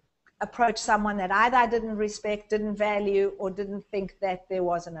approach someone that either I didn't respect, didn't value, or didn't think that there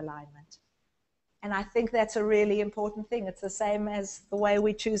was an alignment. And I think that's a really important thing. It's the same as the way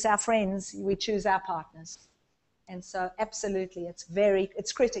we choose our friends, we choose our partners. And so absolutely,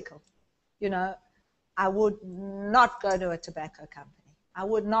 it's critical. I would not go to a tobacco company. I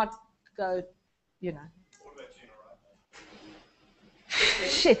would not go, What about Gina Ronni?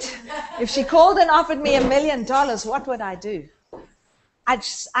 Shit. If she called and offered me $1 million, what would I do?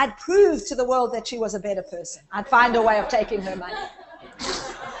 I'd prove to the world that she was a better person. I'd find a way of taking her money.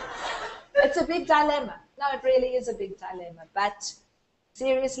 It's a big dilemma. No, it really is a big dilemma. But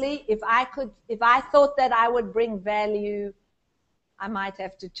seriously, if I thought that I would bring value, I might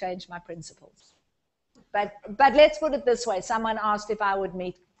have to change my principles. But let's put it this way. Someone asked if I would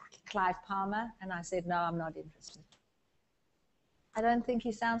meet Clive Palmer, and I said, no, I'm not interested. I don't think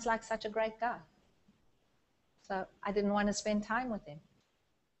he sounds like such a great guy. So I didn't want to spend time with him.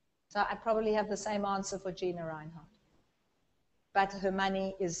 So I probably have the same answer for Gina Reinhardt. But her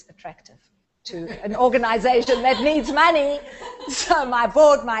money is attractive to an organization that needs money, so my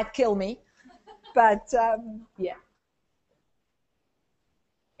board might kill me. But yeah.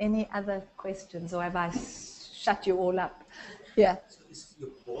 Any other questions, or have I shut you all up? Yeah. So is your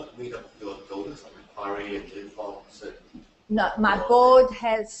board made up of your daughters, like Macquarie and deFrost? No, my board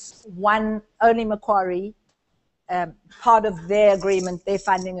has only Macquarie. Part of their agreement, their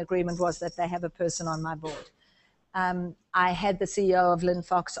funding agreement, was that they have a person on my board. I had the CEO of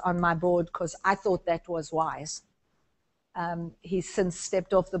Linfox on my board because I thought that was wise. He's since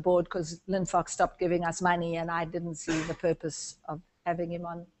stepped off the board because Linfox stopped giving us money, and I didn't see the purpose of having him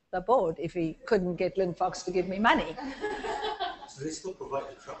on the board if he couldn't get Linfox to give me money. So they still provide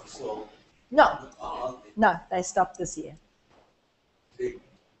the truck as well? No, they stopped this year. They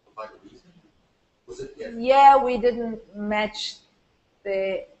provide a reason? Was it? Yeah, we didn't match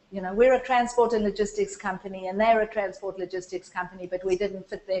we're a transport and logistics company, and they're a transport logistics company, but we didn't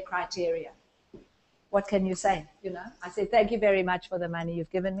fit their criteria. What can you say? I said, thank you very much for the money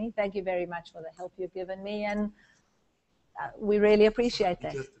you've given me. Thank you very much for the help you've given me. And we really appreciate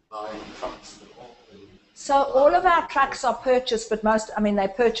that. You just buy trucks and all. So all of our trucks are purchased, but they're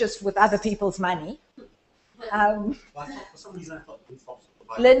purchased with other people's money. For some reason, I thought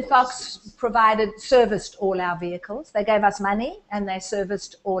Linfox Serviced all our vehicles. They gave us money and they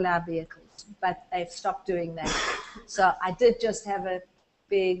serviced all our vehicles, but they've stopped doing that. So I did just have a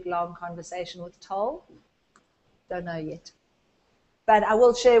big, long conversation with Toll. Don't know yet. But I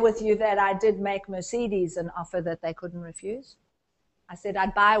will share with you that I did make Mercedes an offer that they couldn't refuse. I said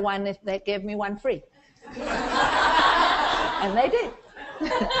I'd buy one if they gave me one free. And they did.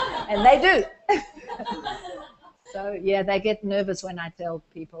 And they do. So, yeah, they get nervous when I tell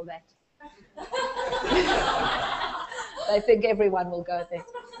people that. They think everyone will go there.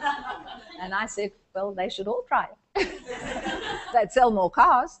 And I said, well, they should all try it. They'd sell more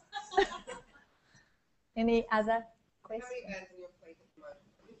cars. Any other questions? How many ads in your plate at the moment?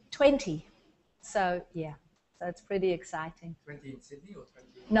 20. So, yeah. So it's pretty exciting. 20 in Sydney or 20?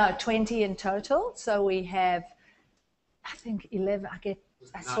 No, 20 in total. So we have, I think, 11.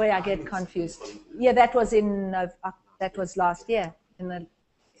 I swear I get confused. Yeah, that was that was last year.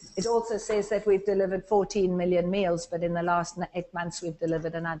 It also says that we've delivered 14 million meals, but in the last 8 months we've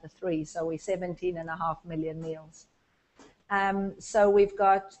delivered another 3, so we're 17.5 million meals. So we've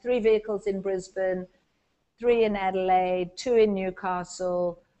got 3 vehicles in Brisbane, 3 in Adelaide, 2 in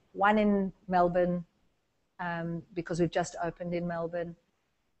Newcastle, one in Melbourne, because we've just opened in Melbourne,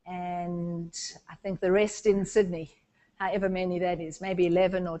 and I think the rest in Sydney, however many that is, maybe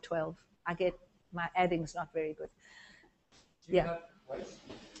 11 or 12. My adding's not very good. Yeah.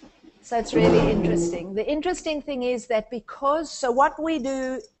 So it's really interesting. The interesting thing is that so what we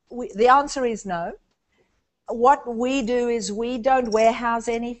do, the answer is no. What we do is we don't warehouse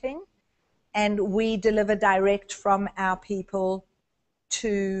anything, and we deliver direct from our people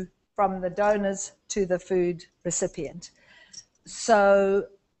from the donors to the food recipient. So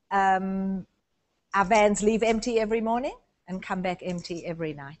our vans leave empty every morning and come back empty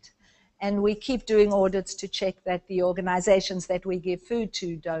every night. And we keep doing audits to check that the organizations that we give food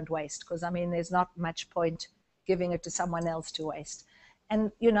to don't waste, because, I mean, there's not much point giving it to someone else to waste.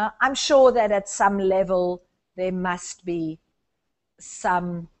 And, you know, I'm sure that at some level there must be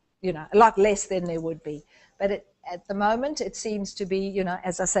some, you know, a lot less than there would be. But at the moment, it seems to be, you know,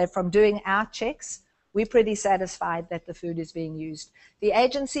 as I say, from doing our checks, we're pretty satisfied that the food is being used. The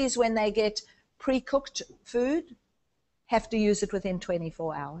agencies, when they get pre-cooked food, have to use it within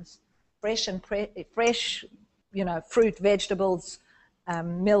 24 hours. Fresh, you know, fruit, vegetables,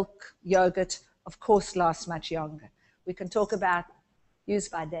 milk, yogurt, of course, lasts much younger. We can talk about use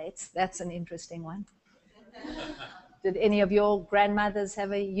by dates. That's an interesting one. Did any of your grandmothers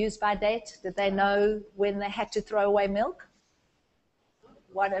have a use by date? Did they know when they had to throw away milk?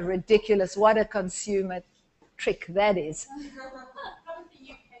 What a consumer trick that is.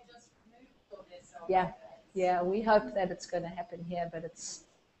 Yeah, we hope that it's going to happen here, but it's,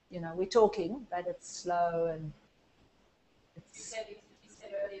 you know, we're talking, but it's slow and it's... You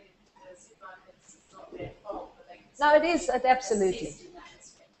said earlier that it's not their fault, but no, it is, absolutely.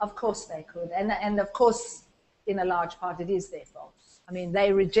 Of course they could, and of course, in a large part, it is their fault. I mean,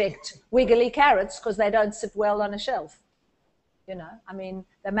 they reject wiggly carrots because they don't sit well on a shelf. You know, I mean,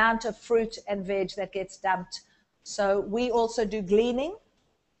 the amount of fruit and veg that gets dumped. So we also do gleaning.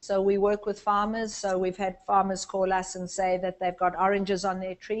 So we work with farmers. So we've had farmers call us and say that they've got oranges on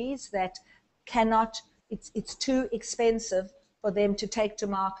their trees that it's too expensive for them to take to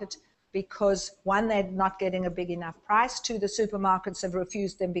market because, one, they're not getting a big enough price. Two, the supermarkets have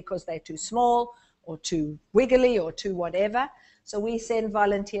refused them because they're too small or too wiggly or too whatever. So we send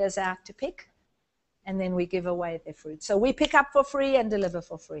volunteers out to pick, and then we give away their fruit. So we pick up for free and deliver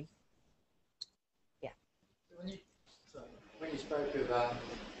for free. Yeah. When you spoke of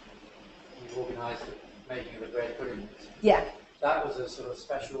you organised the making of the bread puddings, yeah, that was a sort of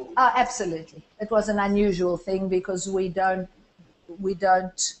special... Oh, absolutely. It was an unusual thing because we don't,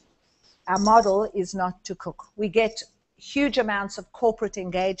 our model is not to cook. We get huge amounts of corporate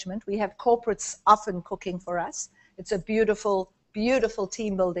engagement. We have corporates often cooking for us. It's a beautiful, beautiful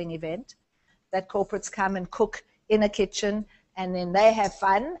team building event that corporates come and cook in a kitchen, and then they have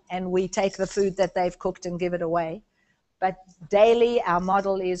fun, and we take the food that they've cooked and give it away. But daily, our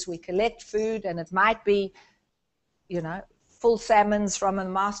model is we collect food, and it might be, you know, full salmons from a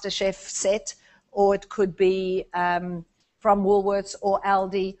MasterChef set, or it could be from Woolworths or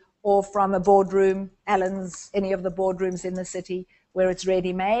Aldi, or from a boardroom, Allen's, any of the boardrooms in the city, where it's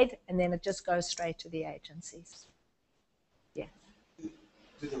ready-made, and then it just goes straight to the agencies. Yeah.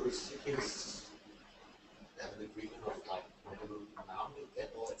 Do the recipients have an agreement of like whatever amount they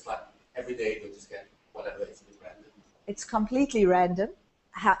get, or it's like every day they just get whatever is random? It's completely random.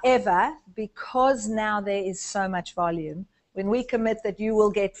 However, because now there is so much volume, when we commit that you will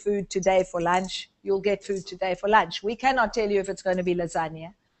get food today for lunch, you'll get food today for lunch. We cannot tell you if it's going to be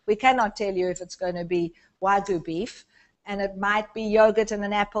lasagna. We cannot tell you if it's going to be Wagyu beef, and it might be yogurt and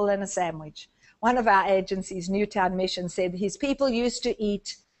an apple and a sandwich. One of our agencies, Newtown Mission, said his people used to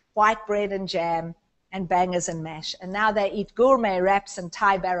eat white bread and jam and bangers and mash, and now they eat gourmet wraps and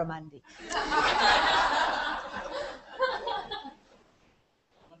Thai barramundi.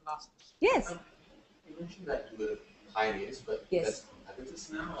 Yes. You mentioned that you were pioneers, but yes, there's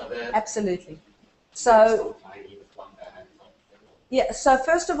competitors now? Are there... Absolutely. So, yeah, so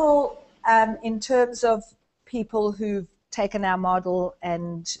first of all, in terms of people who've taken our model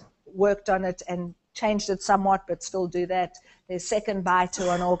and worked on it and changed it somewhat, but still do that, there's Second Bite,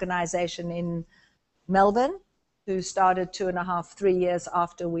 to an organization in Melbourne who started 2.5, 3 years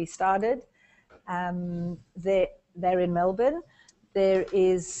after we started. They're in Melbourne.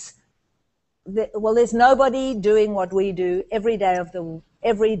 There's nobody doing what we do every day of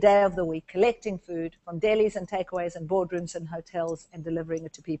the week, collecting food from delis and takeaways and boardrooms and hotels and delivering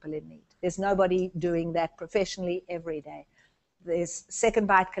it to people in need. There's nobody doing that professionally every day. There's Second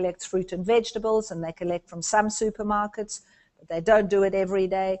Bite collects fruit and vegetables, and they collect from some supermarkets, but they don't do it every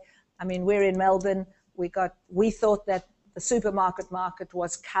day. I mean, we're in Melbourne. We thought that the supermarket market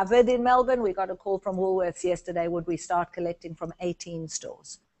was covered in Melbourne. We got a call from Woolworths yesterday, would we start collecting from 18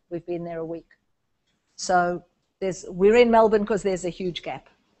 stores? We've been there a week. So we're in Melbourne because there's a huge gap.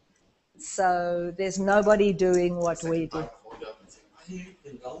 So there's nobody doing what we do.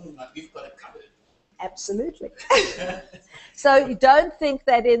 We've got it covered. Absolutely. So you don't think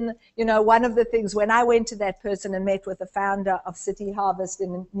that one of the things, when I went to that person and met with the founder of City Harvest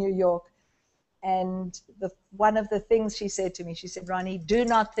in New York, and one of the things she said to me, she said, Ronni, do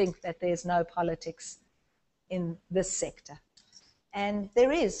not think that there's no politics in this sector. And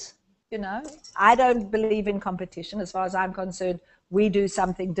there is, I don't believe in competition. As far as I'm concerned, we do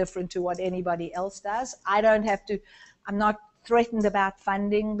something different to what anybody else does. I'm not threatened about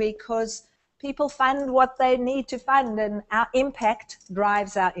funding because people fund what they need to fund, and our impact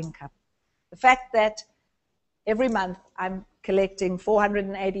drives our income. The fact that every month I'm collecting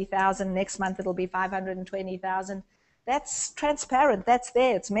 480,000, next month it'll be 520,000, that's transparent, that's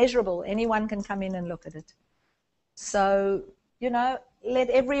there, it's measurable, anyone can come in and look at it. So,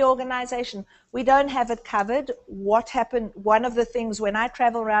 let every organization, we don't have it covered. What happened, one of the things when I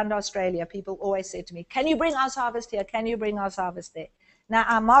travel around Australia, people always say to me, can you bring Oz Harvest here, can you bring Oz Harvest there? Now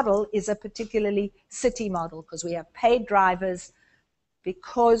our model is a particularly city model because we have paid drivers,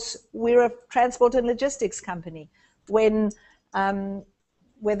 because we're a transport and logistics company. When,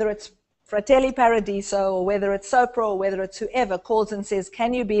 whether it's Fratelli Paradiso or whether it's Sopra or whether it's whoever calls and says,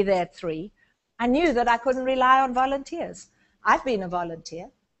 can you be there at 3? I knew that I couldn't rely on volunteers. I've been a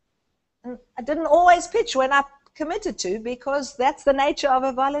volunteer. And I didn't always pitch when I committed to, because that's the nature of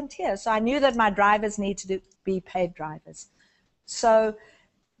a volunteer. So I knew that my drivers need to be paid drivers. So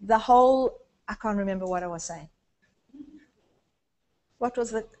the whole, I can't remember what I was saying. What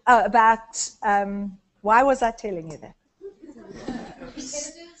was it? Oh, about, why was I telling you that?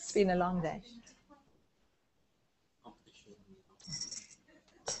 It's been a long day.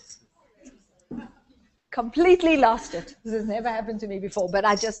 Completely lost it. This has never happened to me before, but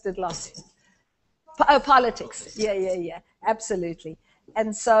I just did lost it. Politics. Yeah. Absolutely.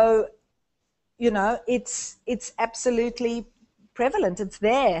 And so, it's absolutely prevalent. It's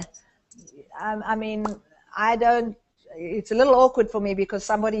there. It's a little awkward for me because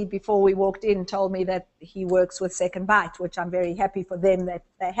somebody before we walked in told me that he works with Second Bite, which I'm very happy for them that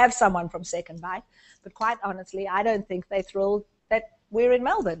they have someone from Second Bite. But quite honestly, I don't think they're thrilled that we're in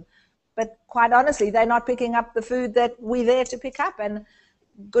Melbourne. But quite honestly, they're not picking up the food that we're there to pick up, and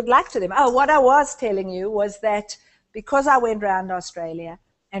good luck to them. Oh, what I was telling you was that because I went around Australia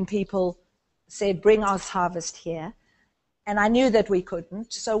and people said, bring Oz Harvest here, and I knew that we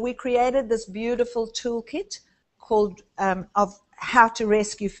couldn't, so we created this beautiful toolkit called of how to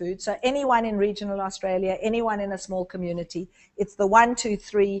rescue food. So anyone in regional Australia, anyone in a small community, it's the 1, 2,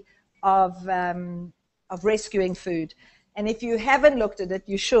 3 of rescuing food. And if you haven't looked at it,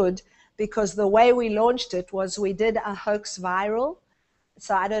 you should, because the way we launched it was we did a hoax viral.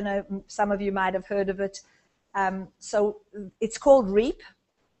 So I don't know, some of you might have heard of it. So it's called REAP,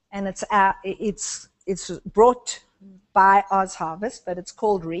 and it's brought by Oz Harvest, but it's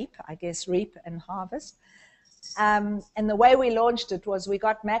called REAP, I guess REAP and Harvest. And the way we launched it was we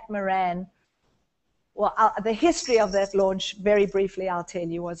got Matt Moran. Well, the history of that launch, very briefly, I'll tell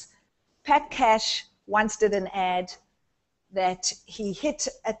you, was Pat Cash once did an ad that he hit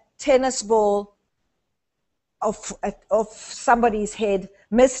a tennis ball off somebody's head,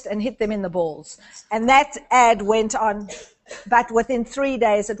 missed and hit them in the balls. And that ad went on, but within 3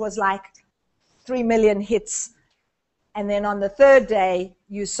 days it was like 3 million hits. And then on the third day,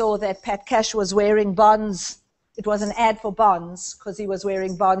 you saw that Pat Cash was wearing Bonds. It was an ad for Bonds because he was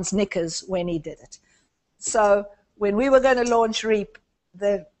wearing Bonds knickers when he did it. So when we were going to launch REAP,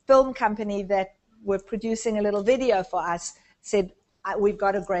 the film company that were producing a little video for us said, we've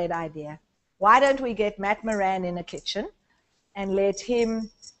got a great idea. Why don't we get Matt Moran in a kitchen and let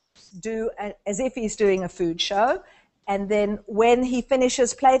him do as if he's doing a food show, and then when he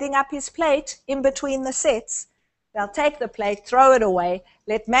finishes plating up his plate in between the sets, they'll take the plate, throw it away,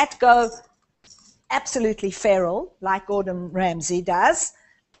 let Matt go absolutely feral, like Gordon Ramsay does,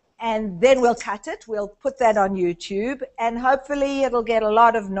 and then we'll cut it, we'll put that on YouTube, and hopefully it'll get a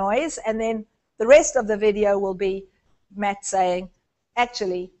lot of noise, and then the rest of the video will be Matt saying,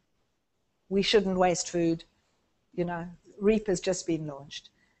 actually, we shouldn't waste food. REAP has just been launched.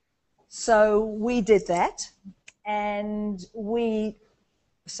 So we did that, and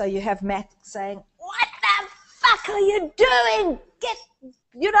so you have Matt saying, what the fuck are you doing?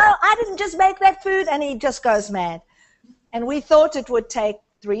 I didn't just make that food, and he just goes mad. And we thought it would take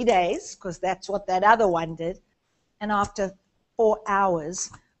 3 days, because that's what that other one did. And after 4 hours,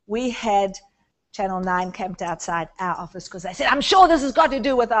 we had Channel 9 camped outside our office because they said, I'm sure this has got to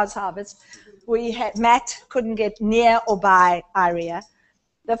do with Oz Harvest. Matt couldn't get near or by IREA.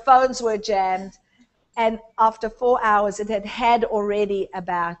 The phones were jammed. And after 4 hours, it had already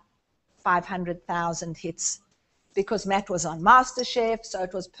about 500,000 hits because Matt was on MasterChef, so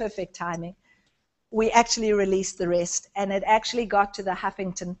it was perfect timing. We actually released the rest, and it actually got to the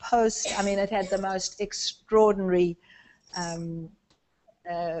Huffington Post. I mean, it had the most extraordinary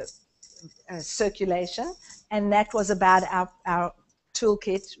circulation, and that was about our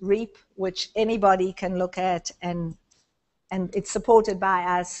toolkit, REAP, which anybody can look at, and it's supported by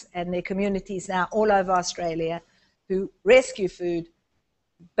us and their communities now all over Australia who rescue food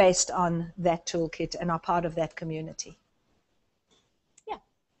based on that toolkit and are part of that community. Yeah.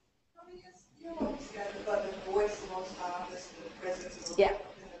 Yeah.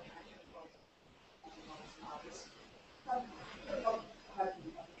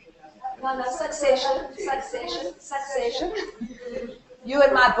 No, succession. You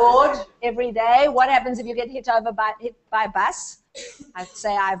and my board every day. What happens if you get hit by a bus? I'd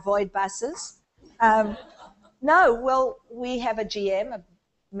say I avoid buses. No, well, we have a GM, a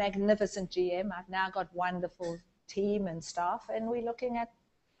magnificent GM. I've now got wonderful team and staff, and we're looking at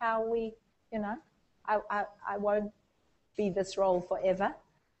how we, I won't be this role forever.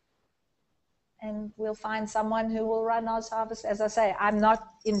 And we'll find someone who will run Oz Harvest. As I say, I'm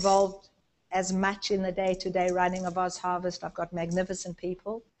not involved as much in the day-to-day running of Oz Harvest. I've got magnificent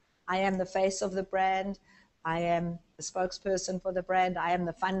people. I am the face of the brand. I am the spokesperson for the brand. I am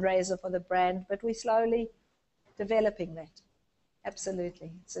the fundraiser for the brand. But we're slowly developing that.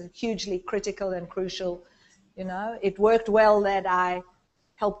 Absolutely. It's a hugely critical and crucial, It worked well that I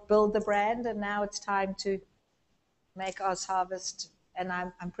helped build the brand, and now it's time to make Oz Harvest. And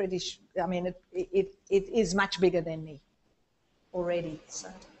I'm pretty sure, it is much bigger than me already. So,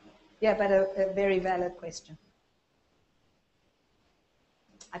 yeah, but a very valid question.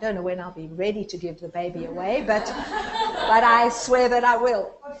 I don't know when I'll be ready to give the baby away, but I swear that I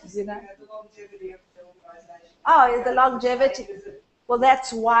will. The longevity of the organisation. Oh, the longevity. Well,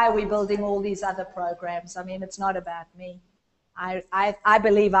 that's why we're building all these other programs. I mean, it's not about me. I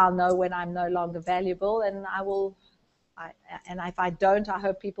believe I'll know when I'm no longer valuable, and I will. And if I don't, I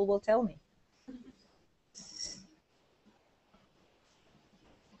hope people will tell me.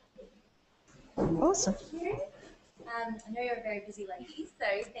 Awesome. I know you're a very busy lady, so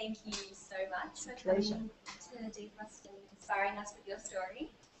thank you so much for coming to deFrost and inspiring us with your story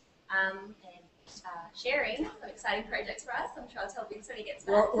and sharing some exciting projects for us. I'm sure I'll tell Vince when he gets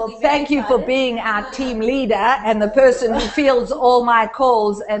back. Well, thank you for being our team leader and the person who fields all my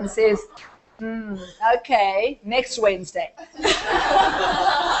calls and says, okay, next Wednesday.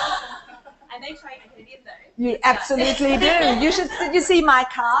 And they try to get it in though. You absolutely do. Did you see my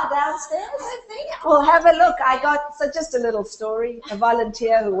car downstairs? Well, have a look. So just a little story. A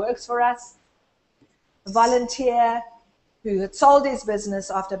volunteer who works for us, a volunteer who had sold his business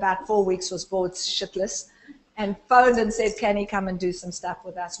after about 4 weeks, was bored shitless, and phoned and said, can he come and do some stuff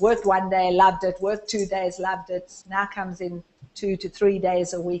with us? Worked 1 day, loved it. Worked 2 days, loved it. Now comes in 2 to 3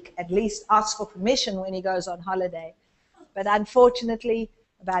 days a week, at least asks for permission when he goes on holiday. But unfortunately,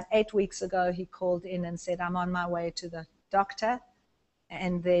 about 8 weeks ago, he called in and said, I'm on my way to the doctor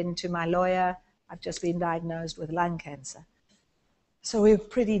and then to my lawyer. I've just been diagnosed with lung cancer. So we were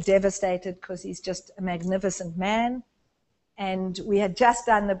pretty devastated because he's just a magnificent man. And we had just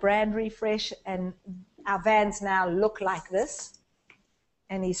done the brand refresh, and our vans now look like this.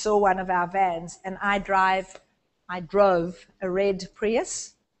 And he saw one of our vans, and I drove a red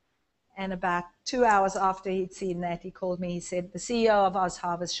Prius. And about 2 hours after he'd seen that, he called me. He said, the CEO of Oz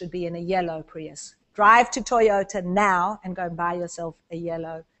Harvest should be in a yellow Prius. Drive to Toyota now and go and buy yourself a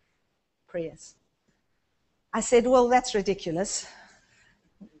yellow Prius. I said, well, that's ridiculous.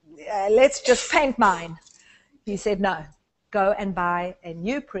 Let's just paint mine. He said, no, go and buy a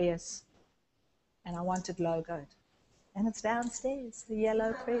new Prius. And I want it logoed. And it's downstairs, the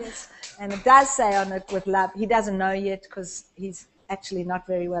yellow Prius. And it does say on it, with love. He doesn't know yet because he's actually not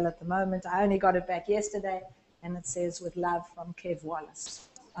very well at the moment. I only got it back yesterday, and it says, with love from Kev Wallace,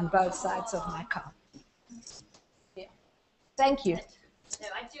 on both sides of my car. Yeah. Thank you. No,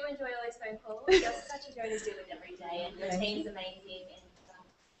 I do enjoy all those phone calls. You're such a joy to do with every day, and your team's amazing. And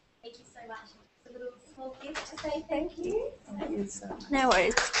thank you so much. It's a little small gift to say thank you. Thank you so much. No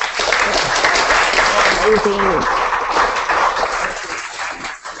worries.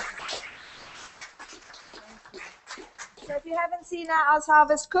 So if you haven't seen our Oz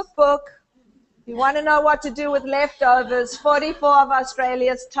Harvest cookbook, you want to know what to do with leftovers, 44 of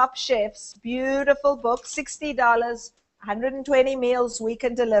Australia's top chefs, beautiful book, $60. 120 meals we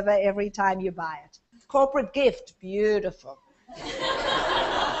can deliver every time you buy it. Corporate gift, beautiful.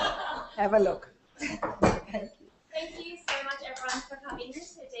 Have a look. Thank you so much, everyone, for coming to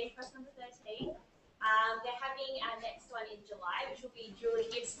deFrost number 13. They're having our next one in July, which will be jewelry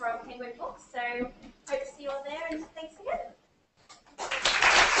gifts from Penguin Books. So hope to see you all there. And